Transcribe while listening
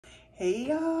Hey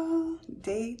y'all,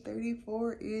 day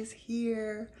 34 is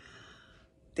here.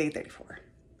 Day 34.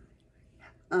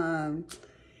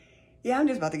 Yeah, I'm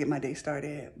just about to get my day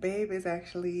started. Babe is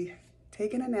actually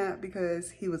taking a nap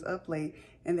because he was up late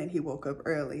and then he woke up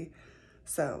early.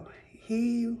 So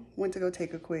he went to go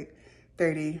take a quick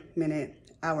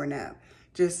 30-minute hour nap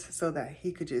just so that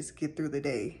he could just get through the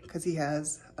day because he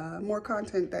has more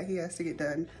content that he has to get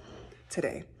done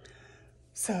today.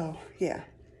 So yeah,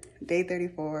 day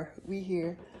 34, we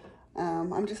here.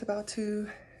 I'm just about to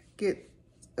get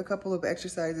a couple of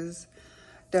exercises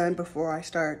done before I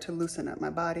start to loosen up my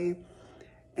body.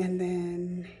 And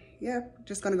then, yeah,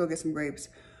 just gonna go get some grapes.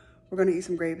 We're gonna eat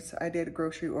some grapes. I did a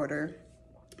grocery order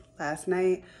last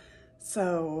night,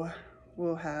 so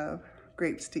we'll have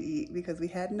grapes to eat because we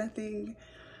had nothing.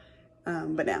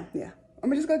 But now, yeah, I'm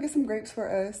gonna just go get some grapes for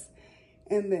us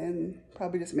and then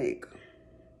probably just make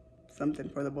something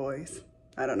for the boys.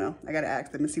 I don't know. I gotta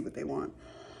ask them and see what they want.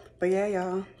 But yeah,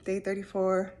 y'all, day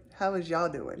 34. How is y'all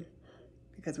doing?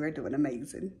 Because we're doing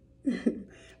amazing.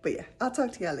 But yeah, I'll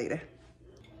talk to y'all later.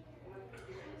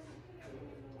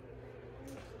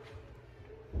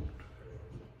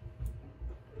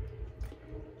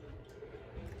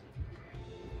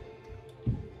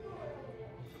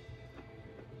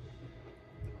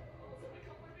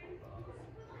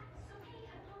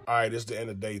 All right, this is the end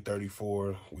of day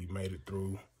 34. We made it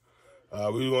through.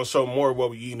 We were going to show more of what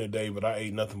we eating today, but I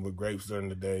ate nothing but grapes during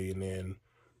the day. And then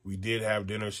we did have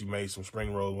dinner. She made some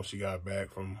spring rolls when she got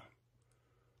back from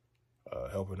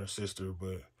helping her sister,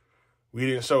 but we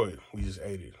didn't show it. We just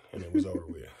ate it, and it was over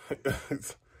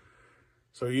with.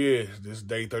 So, yeah, this is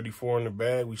day 34 in the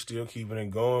bag. We still keeping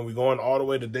it going. We're going all the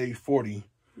way to day 40.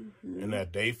 And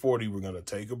at day 40, we're going to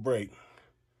take a break,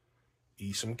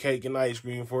 eat some cake and ice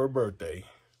cream for her birthday.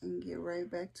 And get right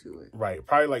back to it. Right,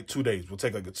 probably like 2 days. We'll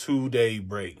take like a 2-day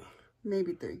break.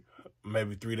 Maybe 3.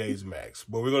 Maybe 3 days max.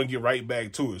 But we're going to get right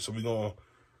back to it. So we're going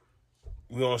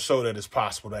to show that it's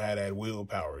possible to have that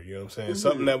willpower. You know what I'm saying?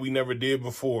 Something that we never did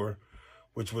before,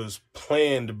 which was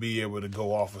planned to be able to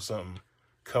go off of something,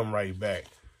 come right back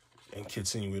and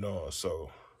continue it on.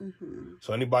 So,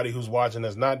 so anybody who's watching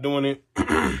that's not doing it,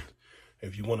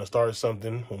 if you want to start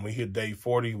something, when we hit day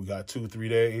 40, we got 2-3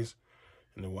 days.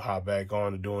 And then we'll hop back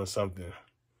on to doing something.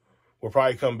 We'll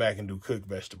probably come back and do cooked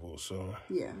vegetables. So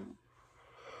yeah.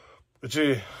 But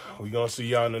yeah, we're going to see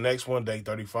y'all in the next one. Day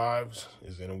 35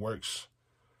 is in the works.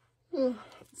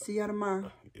 See y'all tomorrow.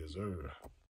 Yes, sir.